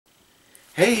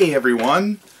Hey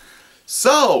everyone!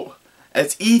 So,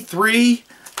 as E3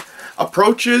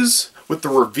 approaches with the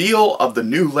reveal of the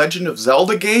new Legend of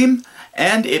Zelda game,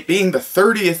 and it being the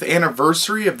 30th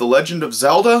anniversary of the Legend of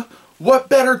Zelda, what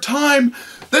better time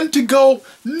than to go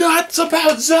nuts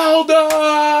about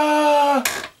Zelda!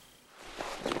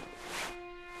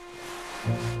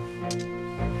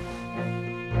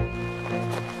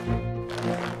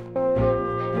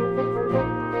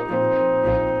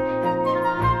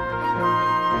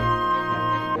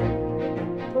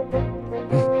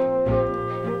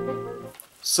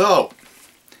 So,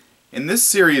 in this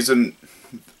series of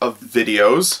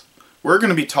videos, we're going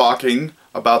to be talking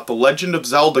about the Legend of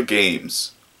Zelda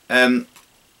games and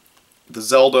the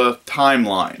Zelda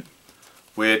timeline,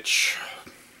 which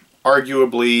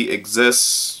arguably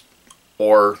exists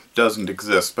or doesn't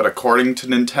exist, but according to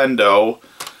Nintendo,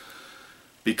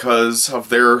 because of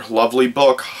their lovely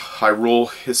book,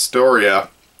 Hyrule Historia,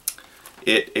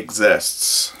 it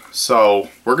exists. So,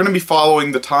 we're going to be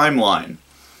following the timeline.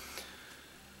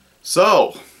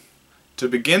 So, to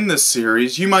begin this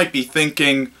series, you might be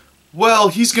thinking, well,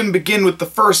 he's going to begin with the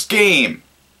first game.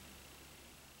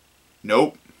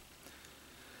 Nope.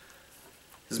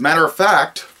 As a matter of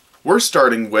fact, we're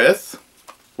starting with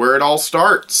where it all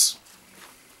starts.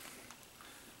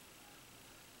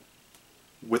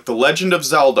 With The Legend of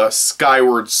Zelda: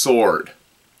 Skyward Sword.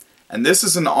 And this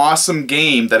is an awesome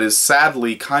game that is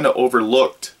sadly kind of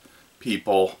overlooked,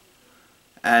 people,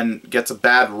 and gets a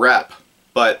bad rep.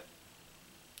 But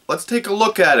let's take a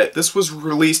look at it. This was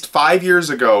released 5 years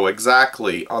ago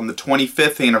exactly, on the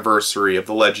 25th anniversary of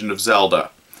The Legend of Zelda.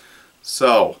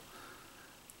 So,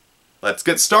 let's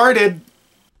get started!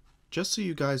 Just so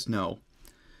you guys know,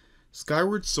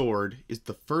 Skyward Sword is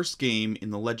the first game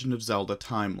in the Legend of Zelda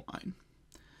timeline.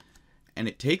 And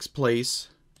it takes place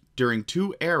during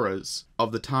two eras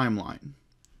of the timeline.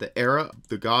 The era of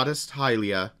the goddess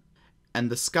Hylia and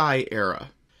the Sky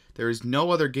era. There is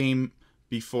no other game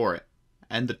before it.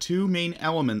 And the two main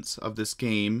elements of this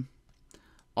game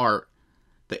are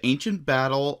the ancient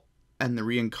battle and the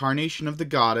reincarnation of the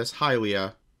goddess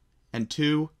Hylia, and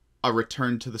two, a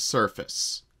return to the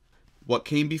surface. What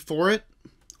came before it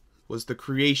was the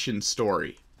creation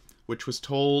story, which was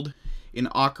told in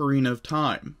Ocarina of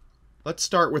Time. Let's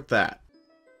start with that.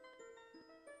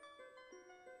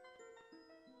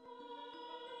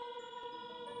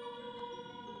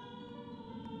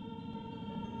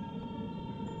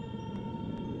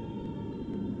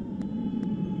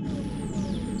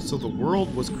 So the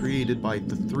world was created by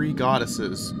the three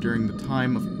goddesses during the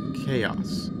time of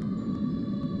chaos.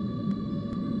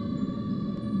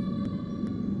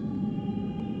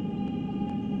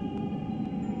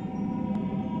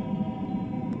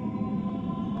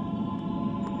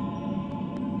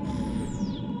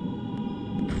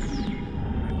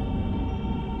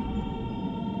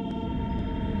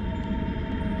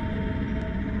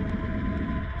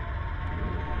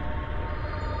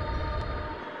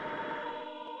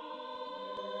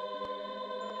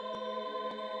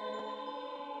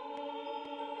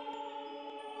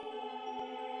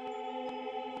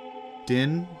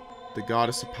 Din, the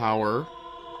goddess of power,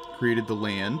 created the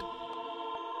land.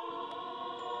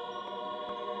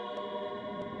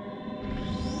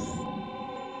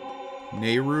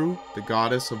 Nehru, the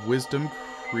goddess of wisdom,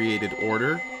 created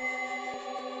order.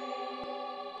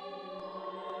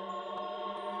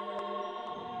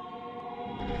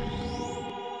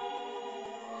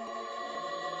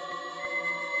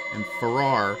 And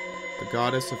Farar, the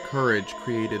goddess of courage,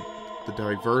 created the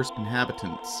diverse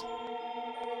inhabitants.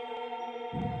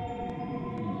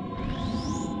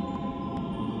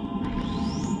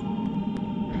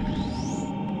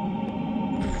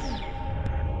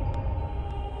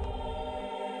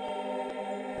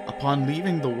 Upon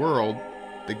leaving the world,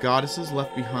 the goddesses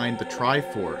left behind the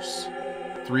Triforce,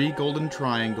 3 golden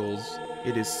triangles.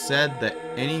 It is said that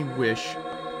any wish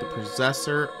the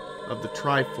possessor of the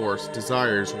Triforce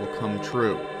desires will come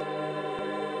true.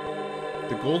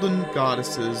 The golden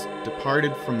goddesses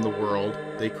departed from the world.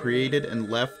 They created and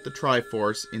left the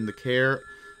Triforce in the care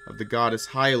of the goddess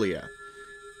Hylia.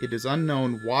 It is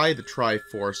unknown why the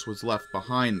Triforce was left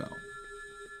behind, though.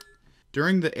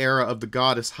 During the era of the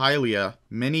goddess Hylia,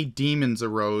 many demons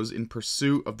arose in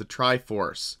pursuit of the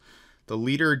Triforce. The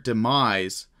leader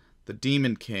Demise, the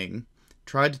Demon King,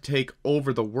 tried to take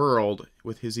over the world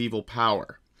with his evil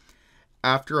power.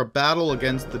 After a battle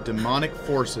against the demonic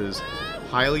forces,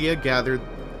 Hylia gathered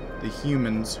the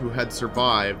humans who had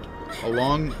survived,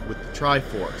 along with the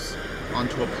Triforce,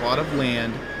 onto a plot of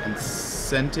land and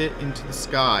sent it into the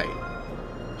sky.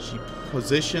 She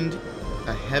positioned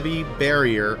a heavy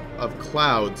barrier of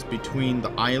clouds between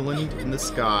the island and the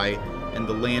sky and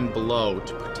the land below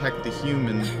to protect the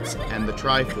humans and the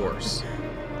Triforce.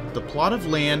 The plot of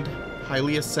land,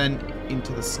 highly ascent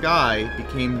into the sky,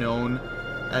 became known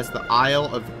as the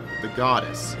Isle of the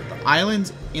Goddess. The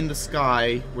islands in the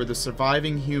sky where the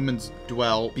surviving humans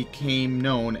dwell became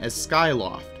known as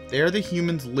Skyloft. There the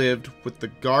humans lived with the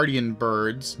guardian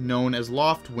birds known as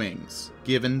Loftwings,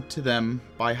 given to them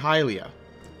by Hylia.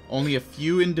 Only a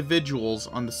few individuals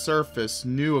on the surface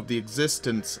knew of the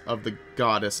existence of the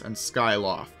goddess and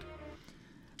Skyloft.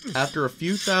 After a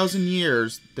few thousand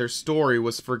years, their story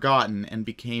was forgotten and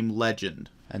became legend.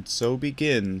 And so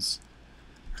begins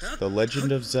the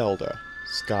Legend of Zelda: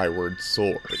 Skyward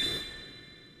Sword.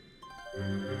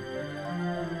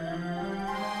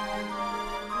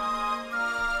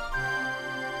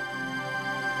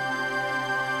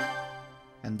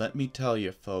 And let me tell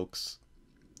you, folks,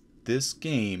 this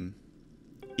game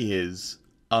is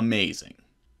amazing.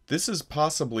 This is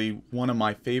possibly one of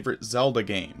my favorite Zelda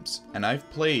games, and I've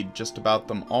played just about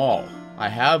them all. I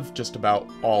have just about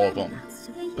all of them.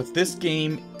 But this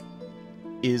game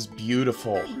is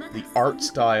beautiful. The art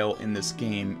style in this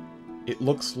game, it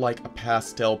looks like a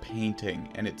pastel painting,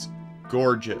 and it's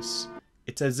gorgeous.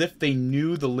 It's as if they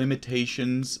knew the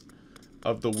limitations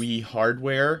of the Wii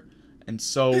hardware, and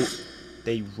so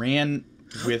they ran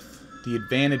with the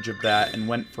advantage of that and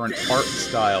went for an art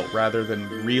style rather than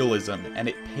realism, and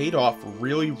it paid off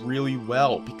really, really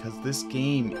well because this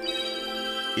game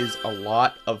is a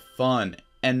lot of fun.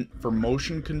 And for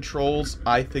motion controls,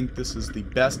 I think this is the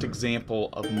best example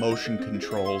of motion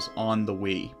controls on the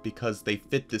Wii because they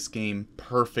fit this game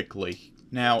perfectly.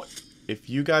 Now, if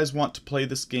you guys want to play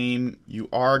this game, you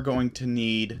are going to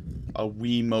need a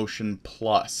Wii Motion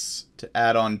Plus to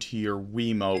add on to your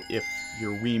Wiimote if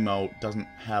your Wiimote doesn't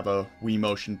have a Wii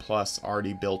Motion Plus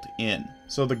already built in.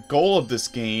 So the goal of this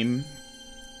game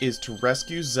is to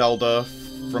rescue Zelda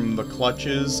from the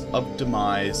clutches of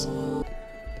Demise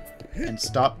and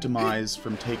stop Demise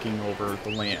from taking over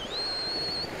the land.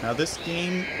 Now this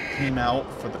game came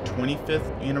out for the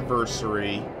 25th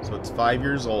anniversary, so it's 5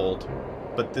 years old.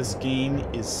 But this game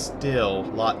is still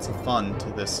lots of fun to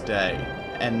this day.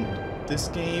 And this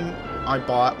game I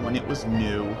bought when it was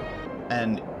new,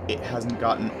 and it hasn't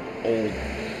gotten old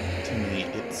to me.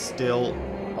 It's still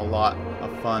a lot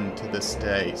of fun to this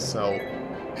day, so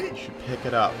you should pick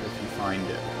it up if you find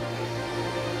it.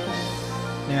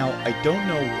 Now, I don't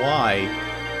know why,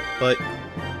 but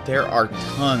there are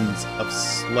tons of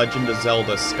Legend of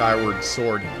Zelda Skyward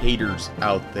Sword haters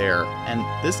out there, and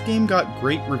this game got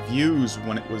great reviews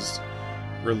when it was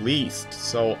released,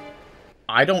 so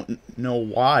I don't know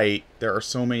why there are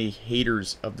so many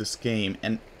haters of this game.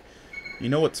 And you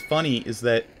know what's funny is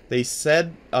that they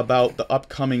said about the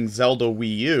upcoming Zelda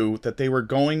Wii U that they were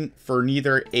going for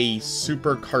neither a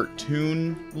super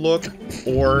cartoon look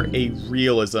or a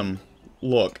realism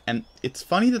look, and it's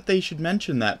funny that they should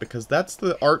mention that because that's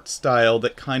the art style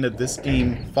that kind of this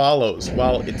game follows.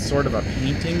 While it's sort of a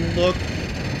painting look,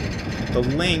 the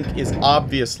Link is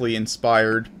obviously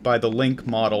inspired by the Link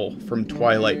model from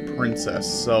Twilight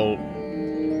Princess, so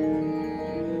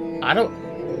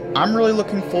I'm really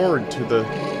looking forward to the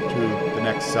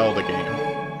next Zelda game.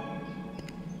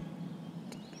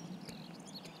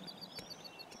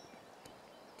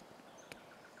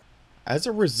 As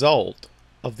a result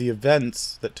of the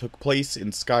events that took place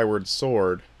in Skyward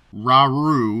Sword,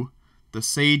 Rauru, the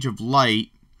Sage of Light,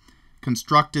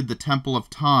 constructed the Temple of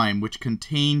Time, which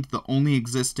contained the only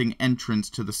existing entrance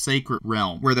to the Sacred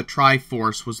Realm, where the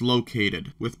Triforce was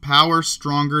located. With power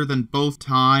stronger than both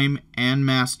Time and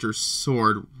Master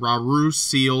Sword, Rauru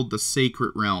sealed the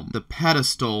Sacred Realm. The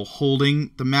pedestal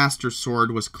holding the Master Sword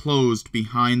was closed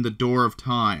behind the Door of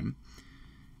Time,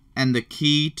 and the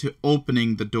key to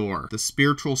opening the door. The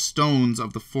spiritual stones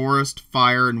of the forest,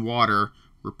 fire, and water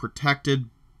were protected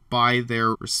by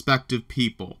their respective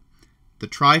people. The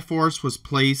Triforce was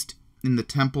placed in the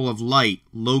Temple of Light,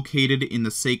 located in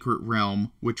the Sacred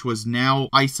Realm, which was now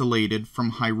isolated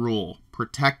from Hyrule.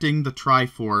 Protecting the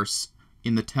Triforce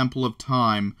in the Temple of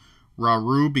Time,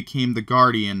 Rauru became the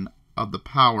guardian of the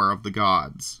power of the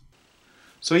gods.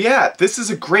 So yeah, this is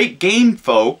a great game,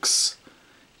 folks.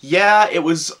 Yeah, it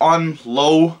was on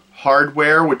low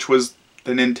hardware, which was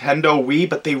the Nintendo Wii,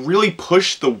 but they really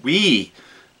pushed the Wii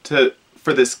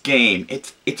for this game.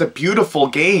 It's a beautiful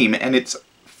game, and it's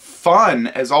fun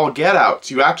as all get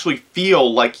outs. You actually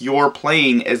feel like you're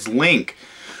playing as Link,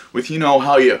 with, you know,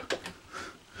 how you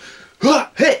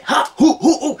hey, ha, hoo,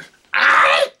 hoo, hoo,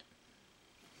 ah!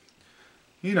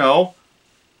 You know,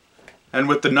 and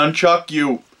with the nunchuck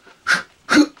you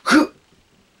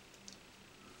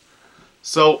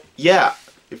So, yeah,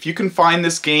 If you can find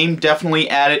this game, definitely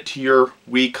add it to your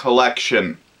Wii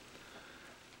collection.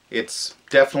 It's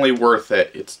definitely worth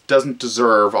it. It doesn't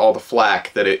deserve all the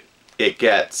flack that it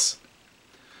gets.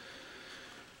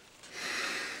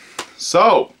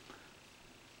 So,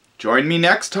 join me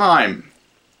next time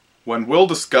when we'll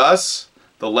discuss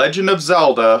The Legend of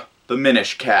Zelda, the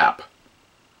Minish Cap.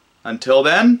 Until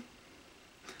then,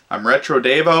 I'm Retro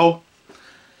Davo,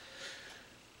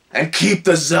 and keep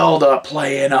the Zelda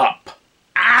playing up.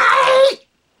 Aye!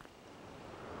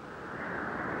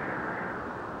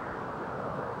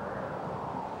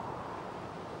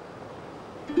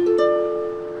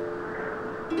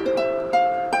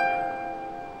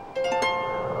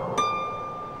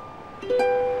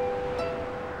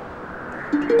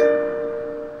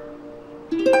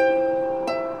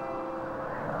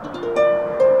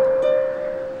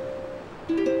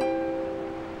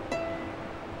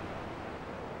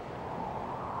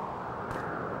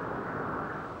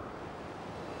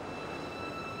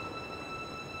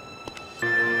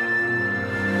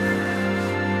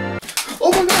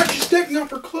 Oh my god, she's taking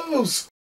off her clothes!